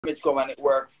damage come and it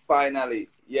work finally.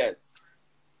 Yes.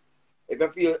 If you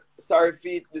feel sorry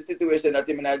for the situation that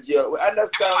him in a jail, we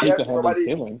understand, You can yes, have them everybody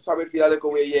feelings. probably feel a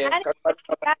little way, yeah. And Because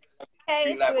that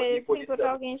case like, but he with put people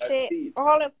himself talking in that shit, seat.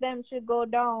 all of them should go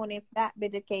down if that be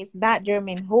the case. Not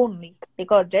German only,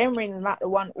 because German is not the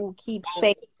one who keeps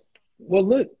saying. Well,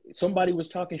 look, somebody was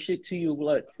talking shit to you,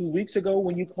 what, 2 weeks ago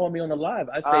when you called me on the live.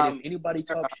 I said, if anybody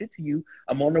talks shit to you,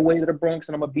 I'm on the way to the Bronx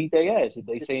and I'm going to beat their ass. If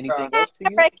they say anything else to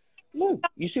you, look,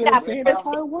 you see what I'm That saying? That's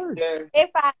person, how it works. Yeah.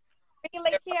 if I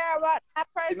really care about that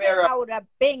person, Timera. I would have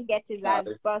been get his ass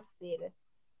busted.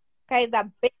 Cause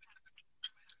the big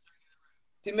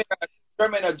Timera,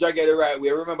 German not drag it the right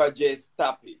way. Remember, Jay,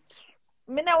 stop it.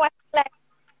 me know what like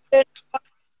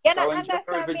you know So when understand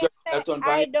German me. that's on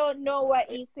I don't know what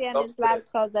he say on his live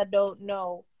because I don't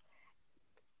know.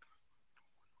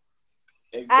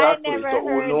 I exactly. never So who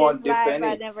heard know his and live. defend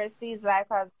I it? never see his live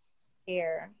because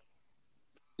here.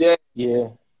 Yeah, Yeah,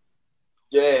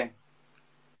 Jay.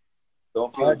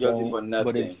 Don't feel I guilty don't. for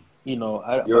But if, nothing.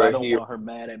 but You're I a don't hero. want her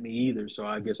mad at me either. So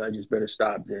I guess I just better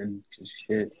stop then. 'Cause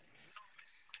shit.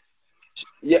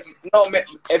 Yeah, no, me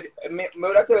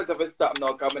would tell us if I stop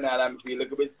now coming out and feel a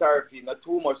little bit sorry for you, not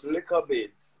too much, little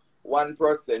bit.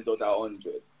 1% out of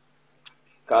 100.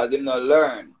 Cause him not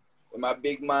learn. I'm a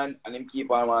big man and him keep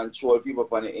on troll people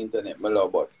on the internet, my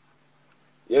love, but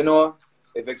you know,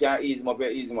 if you can't ease him up, you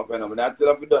ease him up. You know, I'm not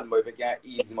tell if you done, but if you can't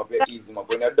ease him up, you ease him up.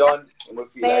 When you're done, you will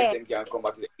feel like him can come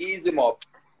back. Ease him up.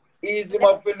 Ease him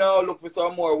up for now. Look for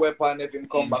some more weapon if him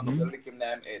come back up to lick him in the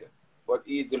head. But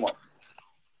ease him up.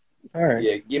 All right.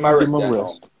 Yeah, give him I'll a give rest him a there now.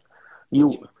 rest.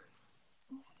 You.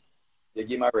 Yeah,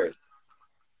 give him a rest.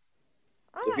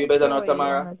 You feel I better see now, what you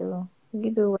Tamara? wanna do.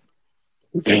 You do it.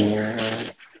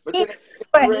 But You you do need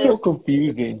what So you rest.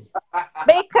 confusing.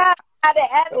 because at the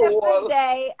end of the Well,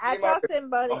 day, I give him a talked to him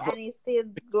about it rest. and he still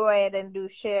go ahead and do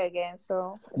shit again.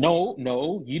 So No,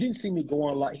 no, you didn't see me go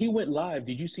on live. He went live.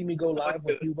 Did you see me go live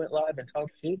when he went live and talk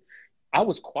shit? I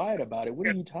was quiet about it. What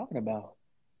are you talking about?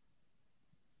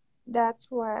 that's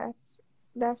what.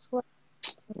 That's what.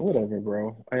 Whatever,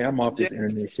 bro. Hey, I'm off Jay, this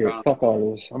internet shit. Fuck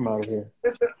all this. I'm out of here.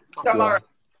 listen, Fuck Tamara, y'all.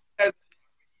 has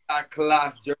a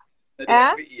class journey Huh?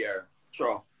 every year.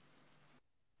 True.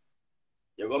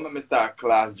 You're going to make me start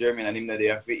class German and him not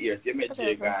there for years. You make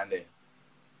Jay go Whatever. on there.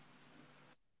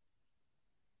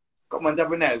 Come on, that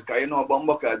be nice, because you know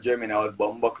Bumbuckler German, I was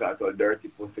Bumbuckler to a dirty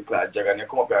pussy clad jag, and you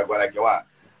come up here and go like, you want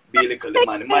be a little the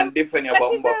man. The man defend your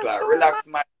He just Bumbuckler. too Relax,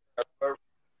 much. man. Go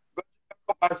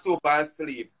up and soup and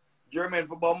sleep. German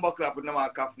for Bumbuckler, put them on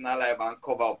coffin alive and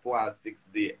cover up for 6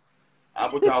 days.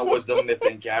 And put on wisdom this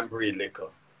and can breathe liquor.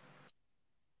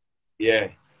 Yeah.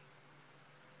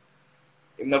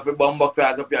 If not for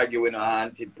Bumbuckler, up here give no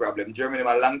haunted problem. Germany,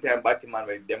 a long time Batman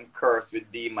with them curse with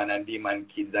demon and demon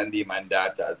kids and demon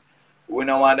daughters. We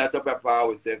don't want that up your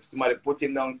power. So if somebody put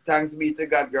him down, thanks be to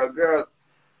God, girl.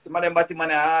 Some of them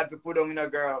Batman are hard to put down in a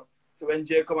girl. So when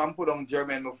Jay come and put on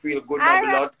German, I feel good, no I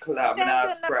blood clot. I'm reckon not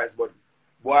to surprised, but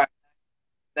boy,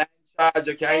 that charge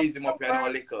you can know ease him up and no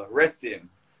liquor. Rest him.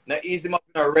 No ease him up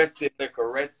and no rest him,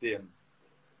 liquor. Rest him.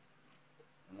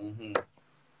 Mm-hmm.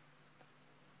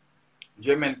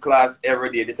 German class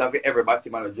every day. This have every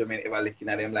Batman of German ever looking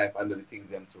at them life and do the things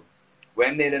them too.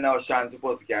 When they don't know Sean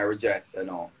supposed to can rejoice, you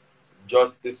know.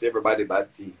 Justice everybody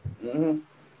but see. Mm-hmm.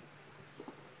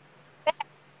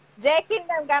 Jay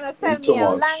Kingdom gonna Him send too me a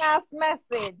long much. ass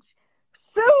message.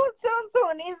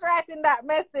 Soon. He's writing that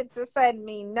message to send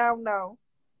me. No.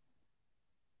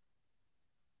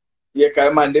 Yeah,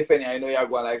 because man defend I know you're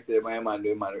going like say my man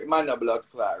do man. The man no blood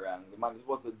clot wrong. The man is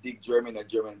supposed to dig German a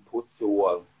German pussy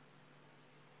wall.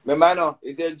 Remember no,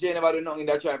 he said Jay never do nothing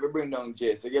that try to bring down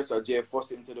Jay. So guess what? Jay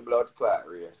forced him to the blood clot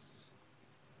race.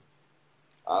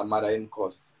 Our mother him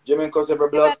cuss. German cuss every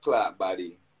blood clot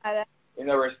body. You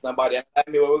know rest nobody. And I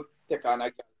mean we will take on a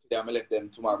girl today and I left them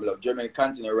tomorrow. I love German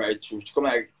continue right through. She come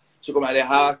like the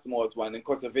horse mouth one and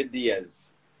cuss for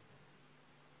days.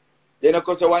 Then of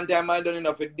course one time I done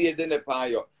enough for days then they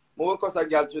pan you. I will cuss a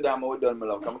girl today and I will done my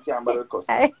love. Because I can't bother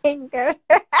cussing. I ain't gonna.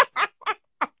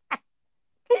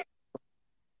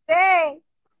 Jay.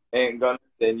 Ain't gonna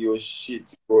send you shit,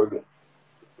 bro.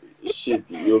 Shit,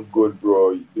 you're good,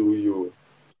 bro. Do you?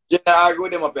 Jay, I go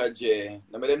them up here, Jay.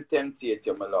 Let me them temptate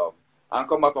you, my love. And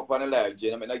come back up on the live,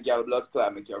 Jay. I mean, a girl blood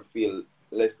clot make you feel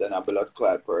less than a blood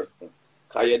clot person.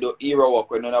 Because you do hero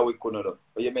work when none of we couldn't do.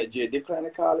 But you make Jay decline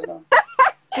the call, you know?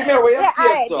 Give me away your Yeah, face,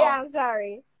 alright, so. yeah, I'm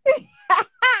sorry.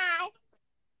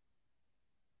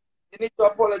 You need to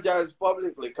apologize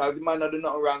publicly because the man not do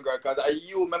nothing wrong, girl. Because I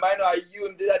you, remember I know I you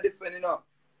him did a different, you know.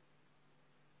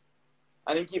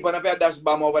 And he keep on a dash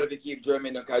bomb over to keep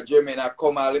German because German a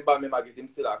come all the bomb him get him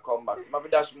still a come back. So maybe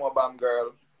dash more bomb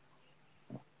girl.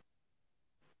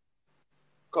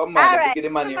 Come on, right. Give the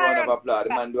man a round of applause.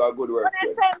 The man do a good work.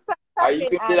 Are you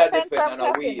did a defend and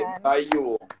a win? Are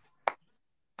you?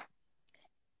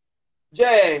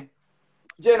 Jay,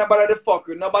 nobody the fuck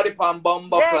you. Nobody pan bomb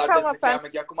clad that can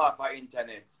make you come off our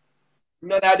internet.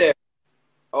 None of them.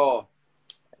 Oh.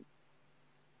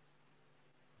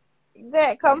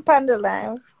 Jay, come pan the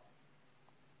live.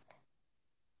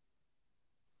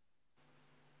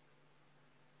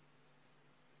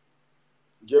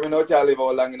 Jeremy know to live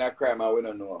how long in a crime and we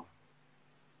don't know.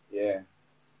 Yeah.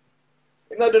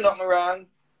 He not do nothing wrong.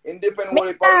 In different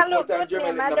ways, I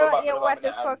don't hear what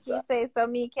the fuck he say, so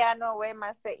me can't know where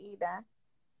I say either.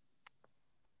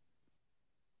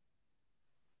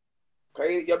 Cause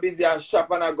you're busy and shop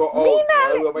and I go out.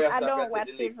 I don't watch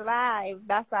his live.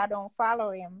 That's why I don't follow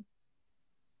him.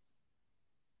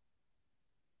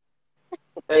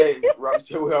 Hey, Rob,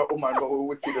 say we are woman, but we're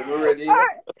wicked already.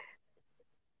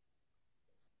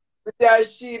 Yeah,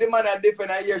 she, the man, are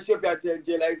different. I hear she up here tell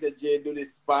Jay like the Jay do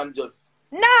this span just.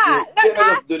 Jay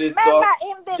just do this remember stuff.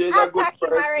 Him did attack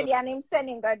him already and him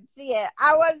sending a jail.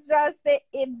 I was just say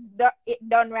it's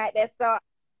done right there. So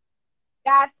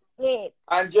that's it.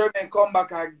 And Jeremy come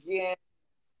back again.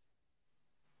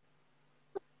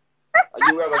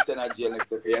 You ever send a jail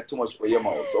next week? You're too much for your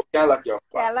mouth. You can't lock your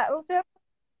mouth.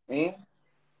 Eh?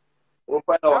 We'll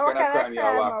find out what kind of crime you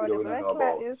are walking we don't know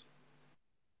about.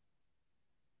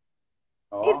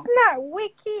 Oh. It's not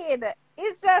wicked.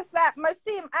 It's just that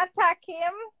Masim attack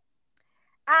him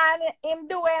and him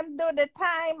do the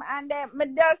time and then me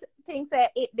just think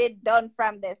that it did done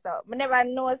from there. So me never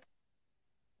knows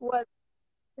what.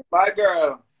 My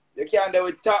girl, you can't do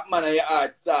with top man and your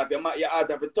heart soft. Your heart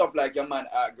have to tough like your man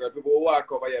heart, girl. People will walk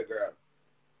over your girl.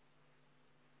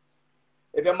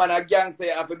 If your man a gangster,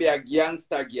 you have to be a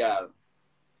gangster girl.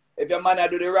 If your man a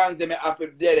do the wrongs, then you have to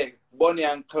do it. Bonnie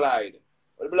and Clyde.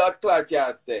 What the blood clot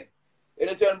you say? You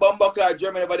know, when Bumbo clot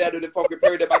Germany over there do the fucking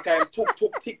period, the back of him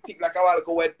tick like a like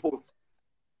a wet post.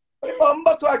 But the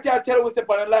Bumbo clot you tell us step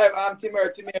on the live, I'm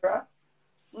Timera.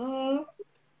 You know,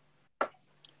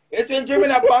 when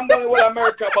Germany a bomb down the whole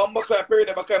America, Bumbo clot period,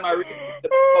 the back of him a read the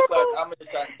Bumbo clot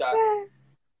ammunition tag.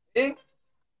 See?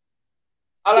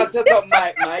 All I set up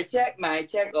my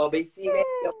check, oh, be see me,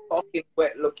 your fucking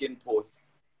wet looking post.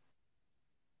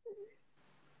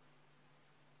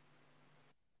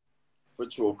 For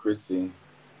true, Chrissy.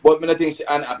 But I think she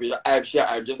unhappy. I'm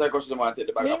just like she want to take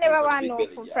the bag. Me never want no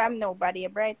food from nobody,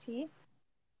 Brighty.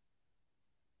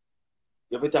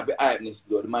 You have to be hypeness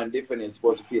though. The man definitely is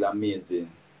supposed to feel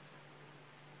amazing.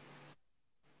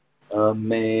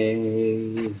 Amazing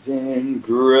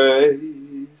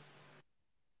grace.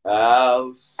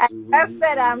 How sweet. I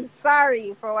said I'm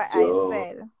sorry for what I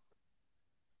said.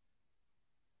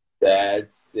 That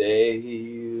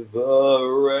save a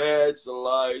wretch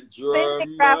like Jermaine.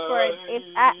 Cindy Crawford, it's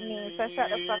at me, so shut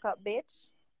the fuck up, bitch.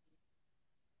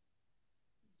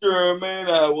 Jermaine,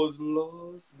 I was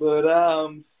lost, but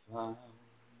I'm found.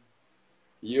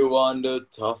 You on the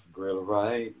tough grill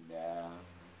right now.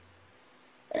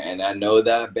 And I know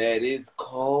that bed is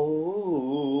cold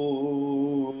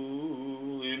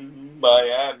in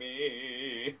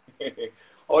Miami.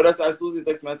 Oh, that's why Susie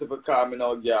text message for Carmen,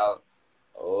 oh, y'all.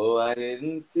 Oh, I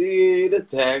didn't see the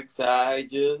text. I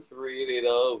just read it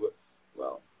over.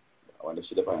 Well, I wonder if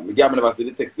she define me. I'm never see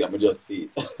the text. I'm just see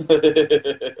it.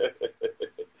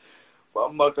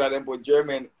 But Muckler them put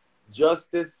German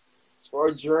justice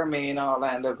for Germany in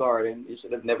Orlando Garden. You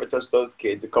should have never touched those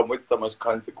kids. It come with so much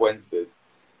consequences.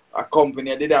 A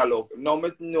company did that look. Now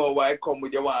I know why I come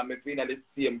with you want me feel in the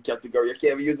same category. You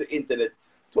can't even use the internet.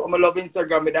 So I love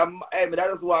Instagram. I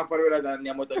just walk for the than the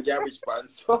amount of garbage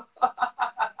pants.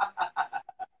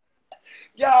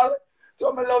 Girl,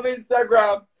 so I love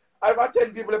Instagram. I have about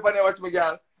 10 people up on there watch me,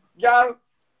 girl. Girl,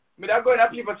 I don't go in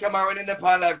at people camera running the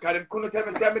pan live because they couldn't tell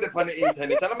me send me on the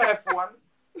internet. And I'm my phone.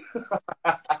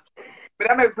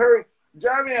 But I'm like, Perry,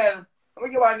 Jeremy, I'm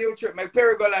going to give a new trip. My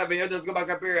Perry go live and you just go back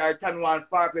and Perry or turn one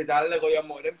far place and let go your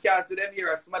mouth. Them can't see them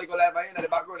here. Somebody go live and in the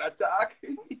background and talk.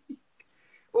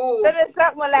 Oh, that is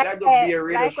something like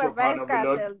what Vice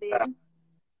Castle did.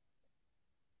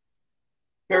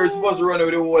 Perry's supposed to run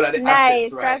over the wall of the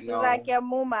assets right now. Nice, like your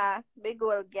mama, big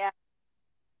old girl.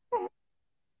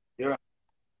 Yeah.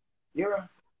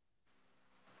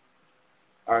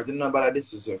 Alright, don't know about this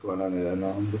going on there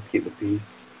now. Let's keep the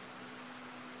peace.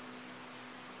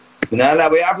 Now,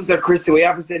 we have to say Chrissy, we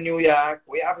have to say New York,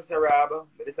 we have to say Rob,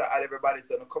 but this is all everybody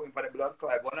so coming for the blood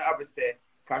clot. But I have to say,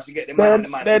 because she get the man and the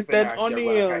man defend her, she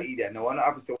have to eat that. No one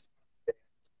have to say.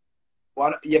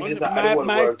 My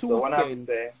word, two so what I have to cents.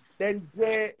 say. Then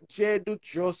Jay do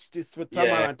justice for Yeah.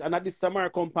 Tamara. And at this Tamara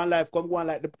come on live, come go on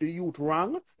like the youth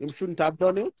wrong. Him shouldn't have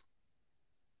done it.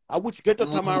 At which ghetto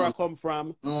Tamara come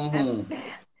from?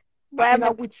 But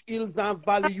And which hills and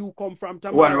valley you come from, One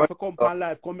Tamara, run. for come on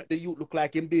live, come make the youth look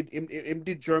like him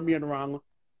did German wrong.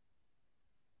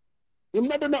 Him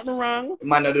not do nothing wrong.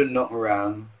 Man, not do nothing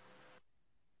wrong.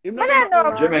 Him not do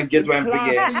nothing wrong. German get Him one class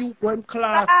forget. the youth when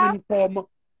class him come.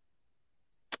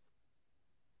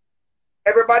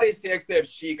 Everybody say except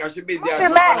she, because she busy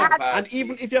at And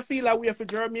even if you feel like we're for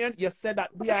German, you said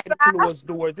that behind closed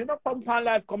doors. You know, come on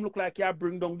live, come look like you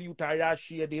bring down the youth or you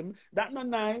shade him. That not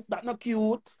nice, that not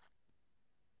cute.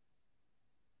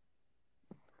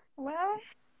 Well.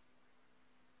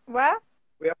 We have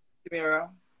to see me around.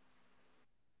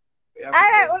 All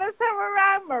right, well, let's have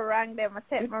a wrong them. I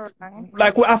take my wrong.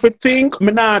 Like we have to think,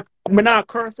 me not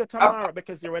curse you Tamara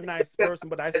because you're a nice person,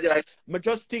 but I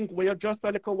just think when you're just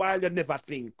a little while, you never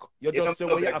think. You just say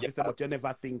what you have to say, but you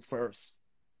never think first.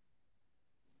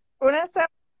 When I say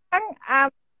wrong,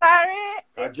 I'm sorry.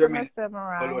 It's when I say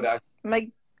wrong.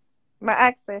 My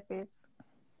accent is.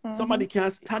 Somebody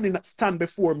can stand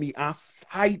before me and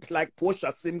fight like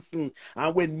Portia Simpson,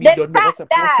 and when me don't know what's a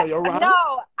Portia, you're wrong.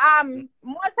 No,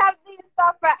 most of these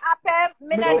stuff happen.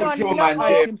 Me don't know.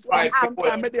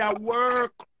 Sometimes they at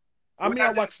work. I mean,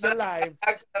 I watch the live.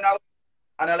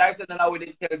 And I like to know when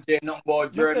they tell Jay nothing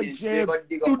about German. Jay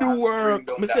do the work.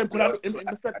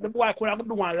 The boy could have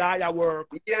do one liar work.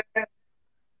 Yeah.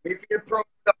 If you're proud,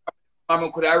 I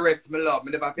could arrest me, love.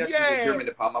 Me never feel to German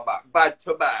upon my back. Bad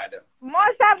to bad.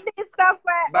 Most of this stuff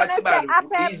bad to bad.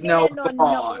 He's now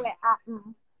gone.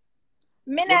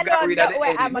 Me not don't know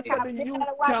where I'm a you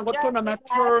can't go turn an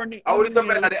attorney. I would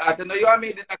somebody at the art. No, you are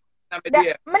made me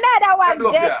not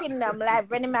one joking them live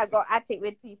when I go at it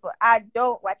with people. I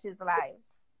don't watch his live.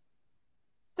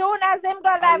 Soon as him go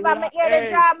live and me hear the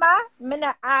drama,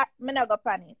 me not go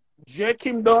panic. J.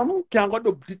 Kingdom can go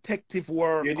do detective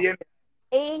work. He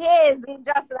is. He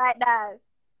just like that.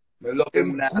 Me love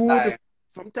him good.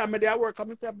 Sometimes they work on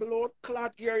the below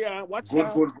cloud area. Watch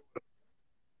good.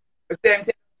 The same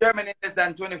thing. German in less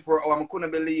than 24 hours. I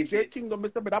couldn't believe J. it. Kingdom,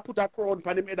 Mr. But I put a crown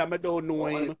on him head and I don't know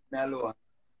him.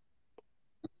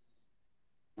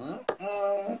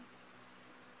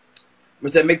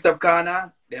 Mr. Mix Up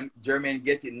Corner, them German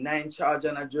getting 9 charge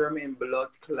on a German blood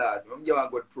clot. I'm giving a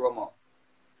good promo.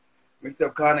 Mix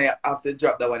Up Corner, you have to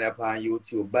drop that one up on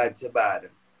YouTube. Bad to bad.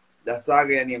 The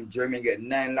saga named German get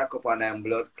 9 lock up on them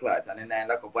blood clot, and the 9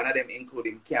 lock up. One of them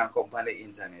including can't come on the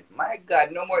internet. My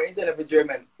God, no more internet for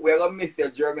German. We're gonna miss your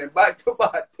German. Bad to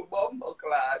bumble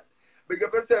clot.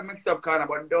 Because yourself Mix Up Corner,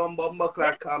 but don't bumble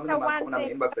clot come in my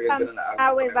inbox again.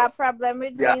 Always a problem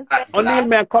with me. Only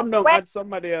man come down at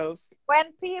somebody else.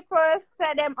 When people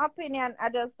say them opinion, I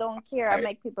just don't care. I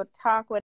make people talk with